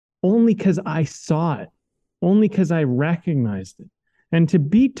only because I saw it, only because I recognized it. And to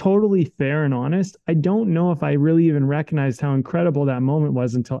be totally fair and honest, I don't know if I really even recognized how incredible that moment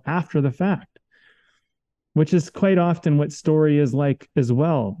was until after the fact, which is quite often what story is like as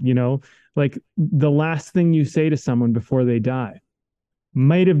well. Like the last thing you say to someone before they die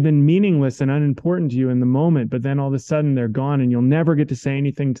might have been meaningless and unimportant to you in the moment, but then all of a sudden they're gone and you'll never get to say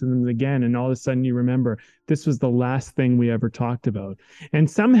anything to them again. And all of a sudden you remember this was the last thing we ever talked about. And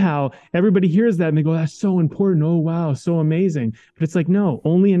somehow everybody hears that and they go, that's so important. Oh, wow, so amazing. But it's like, no,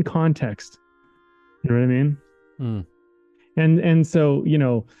 only in context. You know what I mean? Mm. And so,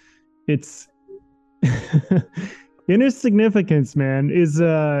 it's inner significance, man, is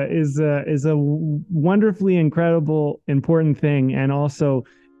a wonderfully incredible important thing, and also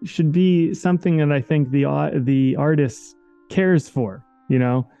should be something that I think the artist cares for.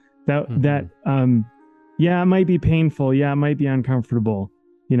 That yeah, it might be painful, yeah, it might be uncomfortable,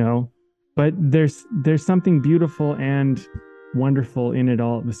 but there's something beautiful and wonderful in it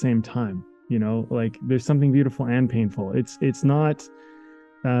all at the same time. Like there's something beautiful and painful. It's not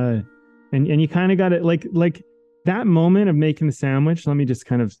uh and you kind of got it, like that moment of making the sandwich. Let me just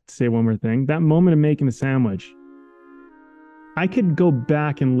kind of say one more thing. That moment of making the sandwich, I could go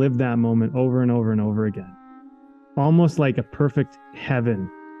back and live that moment over and over and over again, almost like a perfect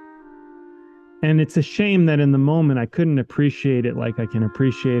heaven. And it's a shame that in the moment I couldn't appreciate it like I can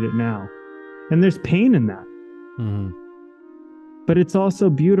appreciate it now. And there's pain in that, Mm. but it's also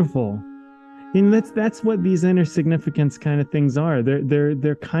beautiful. And that's what these inner significance kind of things are.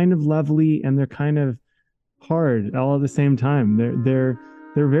 They're kind of lovely and they're kind of hard all at the same time. They're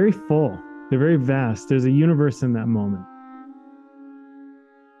very full. They're very vast. There's a universe in that moment.